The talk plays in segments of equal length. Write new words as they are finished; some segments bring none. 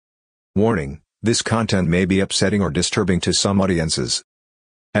Warning, this content may be upsetting or disturbing to some audiences.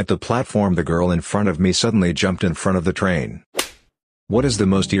 At the platform, the girl in front of me suddenly jumped in front of the train. What is the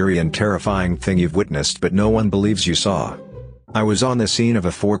most eerie and terrifying thing you've witnessed but no one believes you saw? I was on the scene of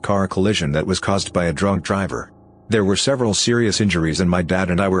a 4-car collision that was caused by a drunk driver. There were several serious injuries and my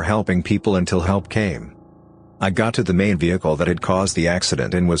dad and I were helping people until help came. I got to the main vehicle that had caused the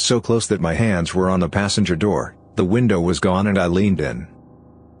accident and was so close that my hands were on the passenger door, the window was gone and I leaned in.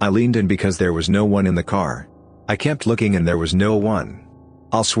 I leaned in because there was no one in the car. I kept looking and there was no one.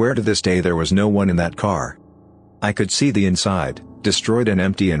 I'll swear to this day there was no one in that car. I could see the inside, destroyed and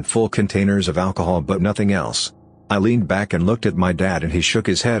empty and full containers of alcohol but nothing else. I leaned back and looked at my dad and he shook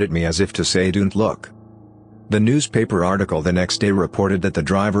his head at me as if to say don't look. The newspaper article the next day reported that the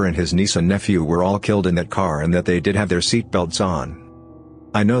driver and his niece and nephew were all killed in that car and that they did have their seatbelts on.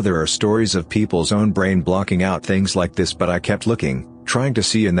 I know there are stories of people's own brain blocking out things like this but I kept looking, trying to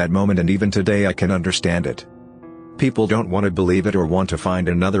see in that moment and even today I can understand it. People don't want to believe it or want to find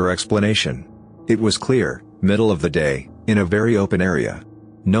another explanation. It was clear, middle of the day, in a very open area.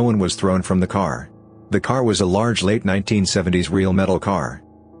 No one was thrown from the car. The car was a large late 1970s real metal car.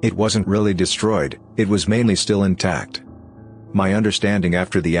 It wasn't really destroyed, it was mainly still intact. My understanding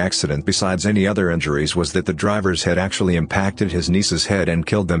after the accident besides any other injuries was that the driver's head actually impacted his niece's head and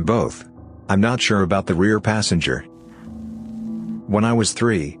killed them both. I'm not sure about the rear passenger. When I was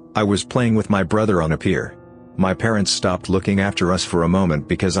 3, I was playing with my brother on a pier. My parents stopped looking after us for a moment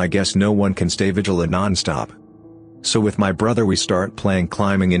because I guess no one can stay vigilant non-stop. So with my brother we start playing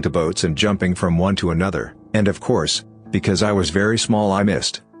climbing into boats and jumping from one to another, and of course, because I was very small I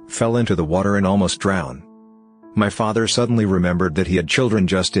missed, fell into the water and almost drowned. My father suddenly remembered that he had children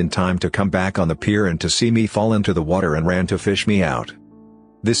just in time to come back on the pier and to see me fall into the water and ran to fish me out.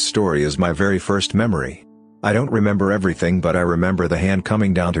 This story is my very first memory. I don't remember everything but I remember the hand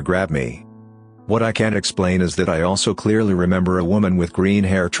coming down to grab me. What I can't explain is that I also clearly remember a woman with green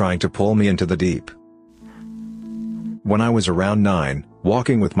hair trying to pull me into the deep. When I was around 9,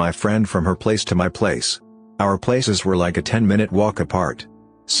 walking with my friend from her place to my place. Our places were like a 10-minute walk apart.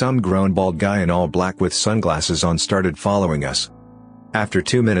 Some grown bald guy in all black with sunglasses on started following us. After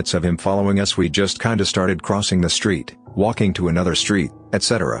 2 minutes of him following us we just kinda started crossing the street, walking to another street,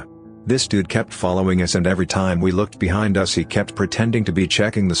 etc. This dude kept following us and every time we looked behind us he kept pretending to be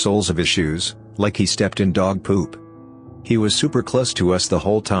checking the soles of his shoes, like he stepped in dog poop. He was super close to us the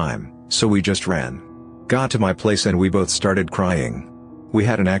whole time, so we just ran. Got to my place and we both started crying. We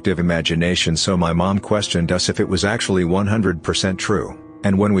had an active imagination so my mom questioned us if it was actually 100% true,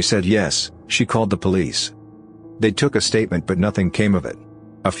 and when we said yes, she called the police. They took a statement but nothing came of it.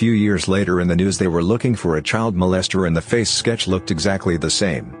 A few years later in the news they were looking for a child molester and the face sketch looked exactly the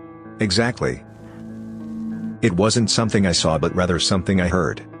same. Exactly. It wasn't something I saw but rather something I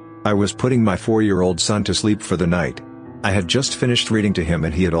heard. I was putting my 4-year-old son to sleep for the night. I had just finished reading to him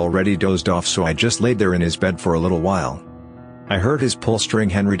and he had already dozed off so I just laid there in his bed for a little while. I heard his pull-string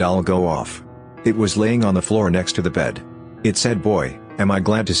Henry doll go off. It was laying on the floor next to the bed. It said, "Boy, am I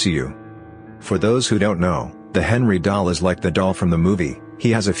glad to see you." For those who don't know, the Henry doll is like the doll from the movie.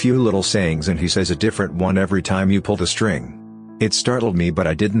 He has a few little sayings and he says a different one every time you pull the string. It startled me but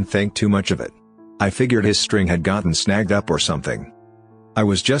I didn't think too much of it. I figured his string had gotten snagged up or something. I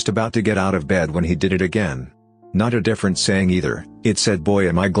was just about to get out of bed when he did it again. Not a different saying either, it said "Boy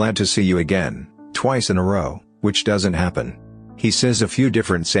am I glad to see you again," twice in a row, which doesn't happen. He says a few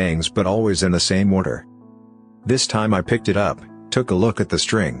different sayings but always in the same order. This time I picked it up, took a look at the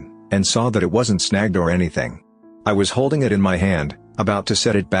string, and saw that it wasn't snagged or anything. I was holding it in my hand, about to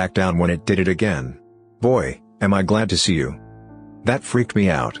set it back down when it did it again. "Boy, am I glad to see you." That freaked me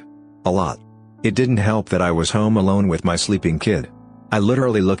out. A lot. It didn't help that I was home alone with my sleeping kid. I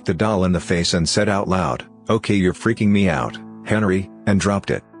literally looked the doll in the face and said out loud, "Okay, you're freaking me out, Henry," and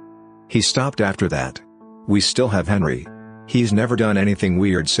dropped it. He stopped after that. We still have Henry. He's never done anything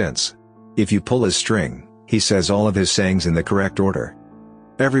weird since. If you pull his string, he says all of his sayings in the correct order.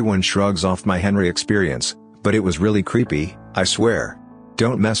 Everyone shrugs off my Henry experience, but it was really creepy, I swear.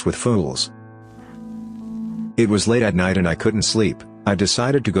 Don't mess with fools. It was late at night and I couldn't sleep. I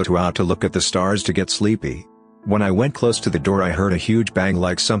decided to go out to look at the stars to get sleepy. When I went close to the door I heard a huge bang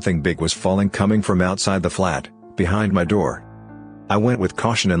like something big was falling coming from outside the flat, behind my door. I went with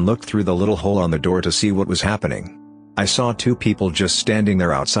caution and looked through the little hole on the door to see what was happening. I saw 2 people just standing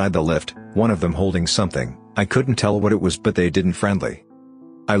there outside the lift, one of them holding something. I couldn't tell what it was but they didn't friendly.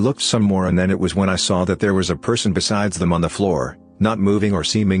 I looked some more and then it was when I saw that there was a person besides them on the floor, not moving or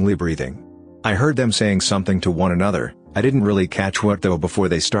seemingly breathing. I heard them saying something to one another. I didn't really catch what though before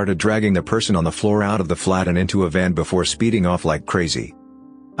they started dragging the person on the floor out of the flat and into a van before speeding off like crazy.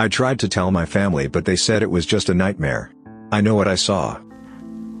 I tried to tell my family but they said it was just a nightmare. I know what I saw.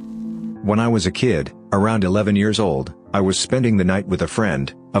 When I was a kid, around 11 years old, I was spending the night with a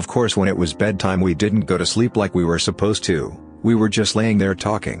friend. Of course when it was bedtime we didn't go to sleep like we were supposed to, we were just laying there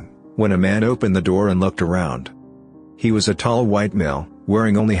talking, when a man opened the door and looked around. He was a tall white male,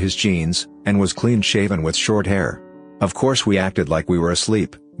 wearing only his jeans, and was clean shaven with short hair. Of course we acted like we were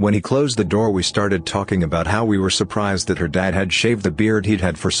asleep. When he closed the door we started talking about how we were surprised that her dad had shaved the beard he'd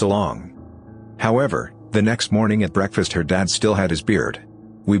had for so long. However, the next morning at breakfast her dad still had his beard.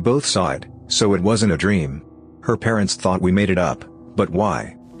 We both saw it, so it wasn't a dream. Her parents thought we made it up, but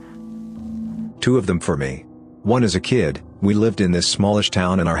why? Two of them for me. One as a kid, we lived in this smallish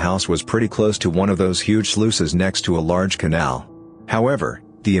town and our house was pretty close to one of those huge sluices next to a large canal. However,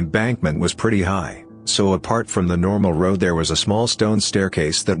 the embankment was pretty high, so apart from the normal road there was a small stone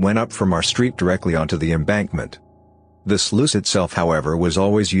staircase that went up from our street directly onto the embankment. The sluice itself however was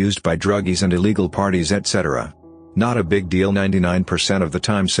always used by druggies and illegal parties etc. Not a big deal 99% of the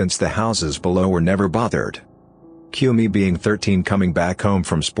time since the houses below were never bothered. Cue me being 13 coming back home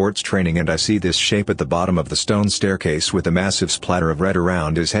from sports training and I see this shape at the bottom of the stone staircase with a massive splatter of red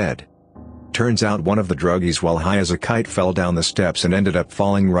around his head. Turns out one of the druggies while high as a kite fell down the steps and ended up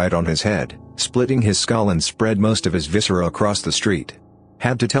falling right on his head, splitting his skull and spread most of his viscera across the street.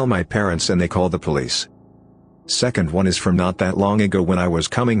 Had to tell my parents and they called the police. Second one is from not that long ago when I was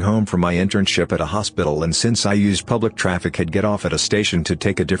coming home from my internship at a hospital and since I used public traffic had get off at a station to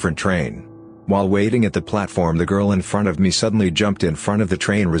take a different train. While waiting at the platform the girl in front of me suddenly jumped in front of the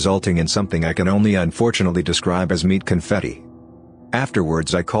train resulting in something I can only unfortunately describe as meat confetti.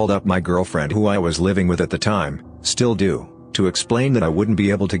 Afterwards I called up my girlfriend who I was living with at the time, still do, to explain that I wouldn't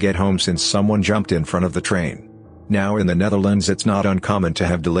be able to get home since someone jumped in front of the train. Now in the Netherlands it's not uncommon to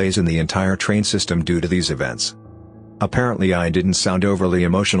have delays in the entire train system due to these events. Apparently I didn't sound overly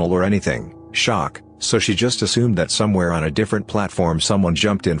emotional or anything, shock, so she just assumed that somewhere on a different platform someone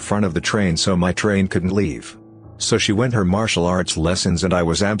jumped in front of the train so my train couldn't leave. So she went her martial arts lessons and I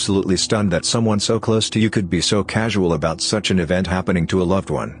was absolutely stunned that someone so close to you could be so casual about such an event happening to a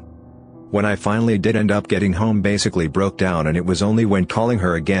loved one. When I finally did end up getting home basically broke down and it was only when calling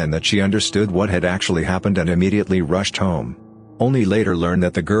her again that she understood what had actually happened and immediately rushed home. Only later learned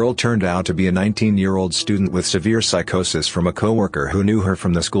that the girl turned out to be a 19-year-old student with severe psychosis from a coworker who knew her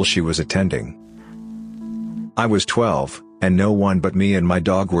from the school she was attending. I was 12, and no one but me and my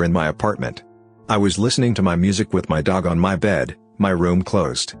dog were in my apartment. I was listening to my music with my dog on my bed, my room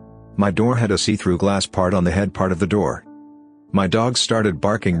closed. My door had a see-through glass part on the head part of the door. My dog started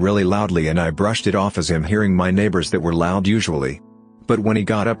barking really loudly and I brushed it off as him hearing my neighbors that were loud usually. But when he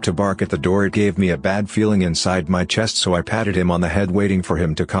got up to bark at the door it gave me a bad feeling inside my chest so I patted him on the head waiting for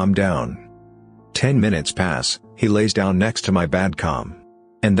him to calm down. 10 minutes pass, he lays down next to my bed calm.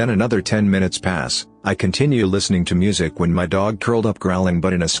 And then another 10 minutes pass, I continue listening to music when my dog curled up growling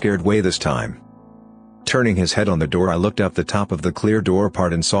but in a scared way this time. Turning his head on the door I looked up the top of the clear door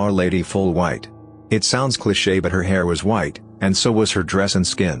part and saw a lady full white. It sounds cliché but her hair was white, and so was her dress and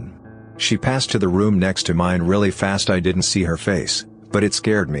skin. She passed to the room next to mine really fast. I didn't see her face, but it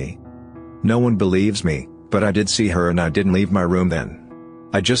scared me. No one believes me, but I did see her and I didn't leave my room then.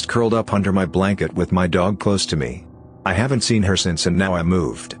 I just curled up under my blanket with my dog close to me. I haven't seen her since and now I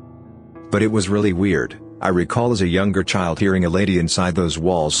moved. But it was really weird. I recall as a younger child hearing a lady inside those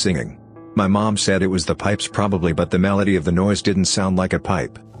walls singing. My mom said it was the pipes probably but the melody of the noise didn't sound like a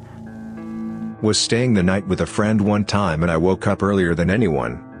pipe. Was staying the night with a friend one time and I woke up earlier than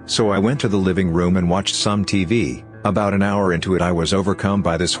anyone, so I went to the living room and watched some TV. About an hour into it I was overcome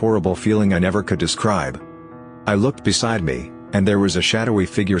by this horrible feeling I never could describe. I looked beside me, and there was a shadowy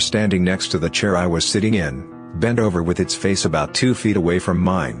figure standing next to the chair I was sitting in, bent over with its face about 2 feet away from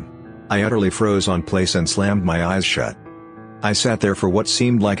mine. I utterly froze on place and slammed my eyes shut. I sat there for what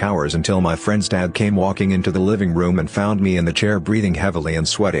seemed like hours until my friend's dad came walking into the living room and found me in the chair breathing heavily and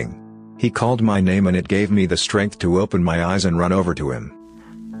sweating. He called my name and it gave me the strength to open my eyes and run over to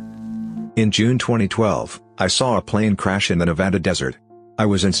him. In June 2012, I saw a plane crash in the Nevada desert. I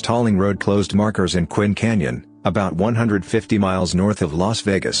was installing road closed markers in Quinn Canyon, about 150 miles north of Las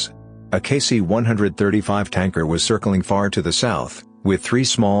Vegas. A KC-135 tanker was circling far to the south, with 3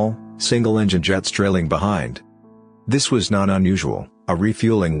 small, single-engine jets trailing behind. This was not unusual. A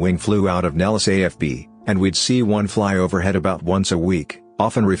refueling wing flew out of Nellis AFB, and we'd see one fly overhead about once a week,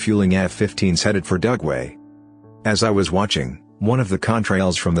 often refueling F-15s headed for Dugway. As I was watching, one of the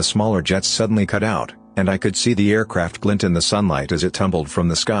contrails from the smaller jets suddenly cut out, and I could see the aircraft glint in the sunlight as it tumbled from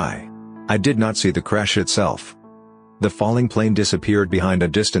the sky. I did not see the crash itself. The falling plane disappeared behind a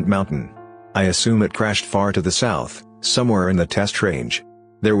distant mountain. I assume it crashed far to the south, somewhere in the test range.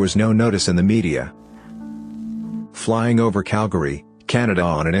 There was no notice in the media. Flying over Calgary, Canada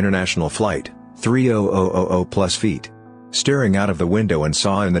on an international flight, 30,000 plus feet. Staring out of the window and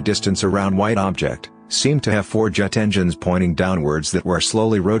saw in the distance a round white object, seemed to have 4 jet engines pointing downwards that were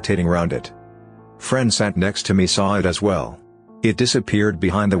slowly rotating round it. Friend sat next to me saw it as well. It disappeared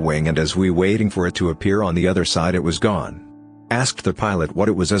behind the wing, and as we waiting for it to appear on the other side it was gone. Asked the pilot what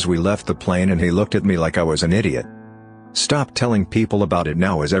it was as we left the plane, and he looked at me like I was an idiot. Stop telling people about it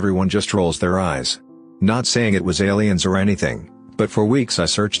now, as everyone just rolls their eyes. Not saying it was aliens or anything, but for weeks I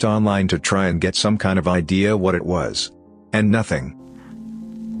searched online to try and get some kind of idea what it was. And nothing.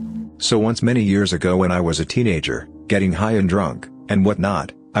 So once many years ago when I was a teenager, getting high and drunk, and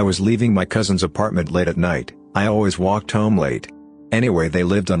whatnot, I was leaving my cousin's apartment late at night. I always walked home late. Anyway, they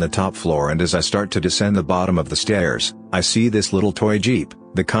lived on the top floor, and as I start to descend the bottom of the stairs, I see this little toy Jeep,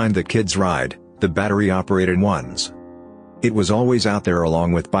 the kind that kids ride, the battery-operated ones. It was always out there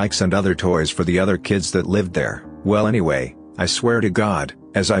along with bikes and other toys for the other kids that lived there. Well, anyway, I swear to God,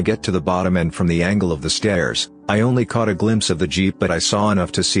 as I get to the bottom and from the angle of the stairs, I only caught a glimpse of the Jeep, but I saw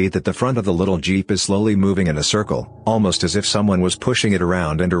enough to see that the front of the little Jeep is slowly moving in a circle, almost as if someone was pushing it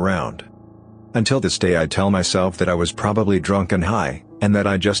around and around. Until this day I tell myself that I was probably drunk and high, and that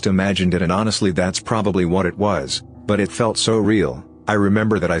I just imagined it, and honestly that's probably what it was, but it felt so real. I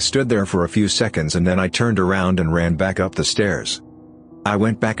remember that I stood there for a few seconds and then I turned around and ran back up the stairs. I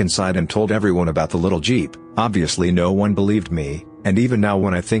went back inside and told everyone about the little Jeep. Obviously no one believed me, and even now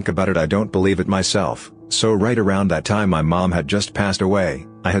when I think about it I don't believe it myself. So right around that time my mom had just passed away,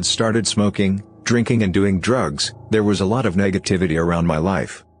 I had started smoking, drinking and doing drugs. There was a lot of negativity around my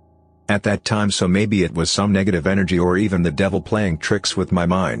life at that time, so maybe it was some negative energy or even the devil playing tricks with my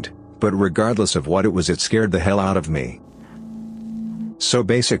mind, but regardless of what it was, it scared the hell out of me. So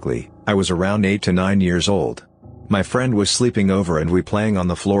basically, I was around 8 to 9 years old. My friend was sleeping over and we playing on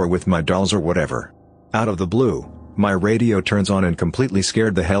the floor with my dolls or whatever. Out of the blue, my radio turns on and completely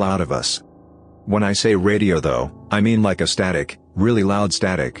scared the hell out of us. When I say radio though, I mean like a static, really loud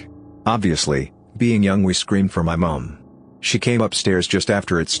static. Obviously, being young we screamed for my mom. She came upstairs just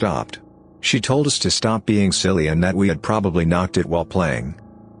after it stopped. She told us to stop being silly and that we had probably knocked it while playing.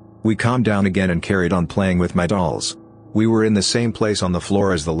 We calmed down again and carried on playing with my dolls. We were in the same place on the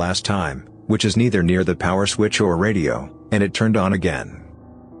floor as the last time, which is neither near the power switch or radio, and it turned on again.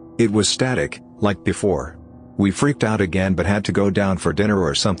 It was static, like before. We freaked out again but had to go down for dinner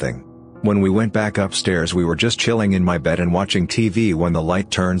or something. When we went back upstairs we were just chilling in my bed and watching TV when the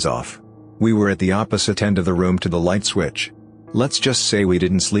light turns off. We were at the opposite end of the room to the light switch. Let's just say we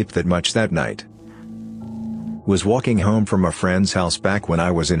didn't sleep that much that night. Was walking home from a friend's house back when I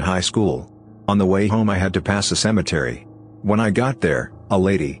was in high school. On the way home I had to pass a cemetery. When I got there, a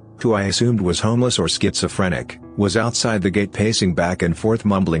lady, who I assumed was homeless or schizophrenic, was outside the gate pacing back and forth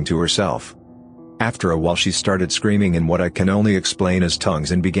mumbling to herself. After a while she started screaming in what I can only explain as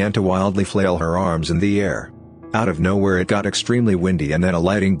tongues and began to wildly flail her arms in the air. Out of nowhere it got extremely windy and then a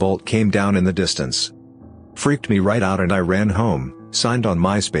lightning bolt came down in the distance. Freaked me right out and I ran home, signed on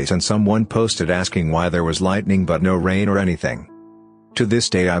MySpace and someone posted asking why there was lightning but no rain or anything. To this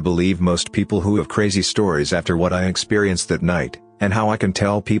day I believe most people who have crazy stories after what I experienced that night, and how I can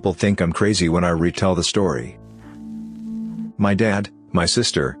tell people think I'm crazy when I retell the story. My dad, my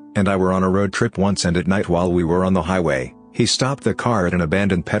sister, and I were on a road trip once, and at night while we were on the highway, he stopped the car at an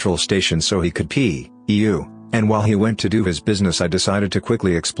abandoned petrol station so he could pee, and while he went to do his business I decided to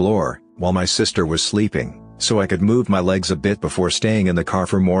quickly explore, while my sister was sleeping, so I could move my legs a bit before staying in the car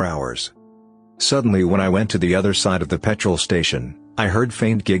for more hours. Suddenly when I went to the other side of the petrol station, I heard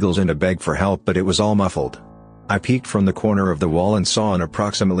faint giggles and a beg for help, but it was all muffled. I peeked from the corner of the wall and saw an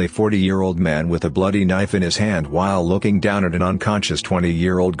approximately 40-year-old man with a bloody knife in his hand while looking down at an unconscious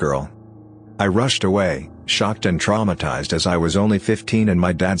 20-year-old girl. I rushed away, shocked and traumatized, as I was only 15 and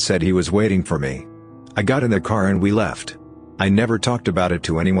my dad said he was waiting for me. I got in the car and we left. I never talked about it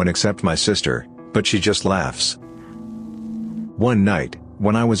to anyone except my sister, but she just laughs. One night,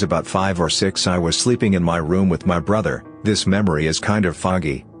 when I was about 5 or 6, I was sleeping in my room with my brother. This memory is kind of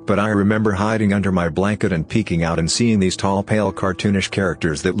foggy, but I remember hiding under my blanket and peeking out and seeing these tall, pale, cartoonish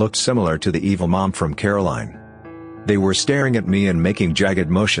characters that looked similar to the evil mom from Caroline. They were staring at me and making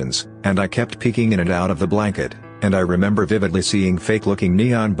jagged motions, and I kept peeking in and out of the blanket, and I remember vividly seeing fake-looking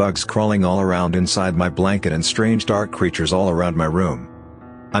neon bugs crawling all around inside my blanket and strange dark creatures all around my room.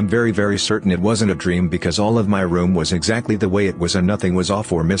 I'm very certain it wasn't a dream because all of my room was exactly the way it was and nothing was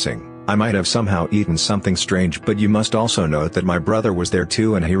off or missing. I might have somehow eaten something strange, but you must also note that my brother was there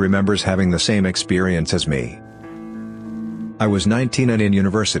too and he remembers having the same experience as me. I was 19 and in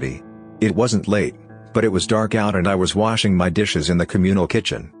university. It wasn't late, But it was dark out and I was washing my dishes in the communal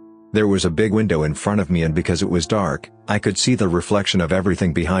kitchen. There was a big window in front of me, and because it was dark, I could see the reflection of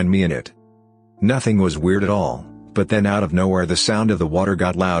everything behind me in it. Nothing was weird at all, but then out of nowhere the sound of the water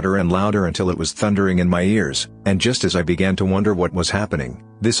got louder and louder until it was thundering in my ears, and just as I began to wonder what was happening,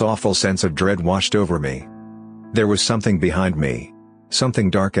 this awful sense of dread washed over me. There was something behind me. Something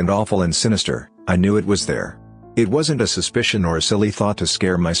dark and awful and sinister. I knew it was there. It wasn't a suspicion or a silly thought to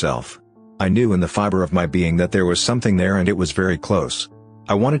scare myself. I knew in the fiber of my being that there was something there, and it was very close.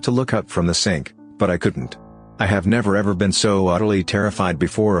 I wanted to look up from the sink, but I couldn't. I have never ever been so utterly terrified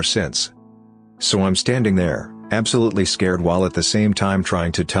before or since. So I'm standing there, absolutely scared, while at the same time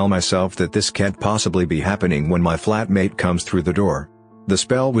trying to tell myself that this can't possibly be happening, when my flatmate comes through the door. The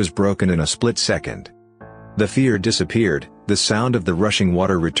spell was broken in a split second. The fear disappeared, the sound of the rushing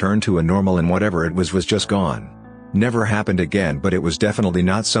water returned to a normal, and whatever it was just gone. Never happened again, but it was definitely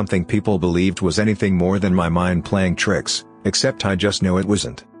not something people believed was anything more than my mind playing tricks, except I just know it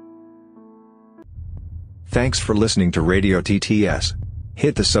wasn't. Thanks for listening to Radio TTS.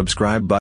 Hit the subscribe button.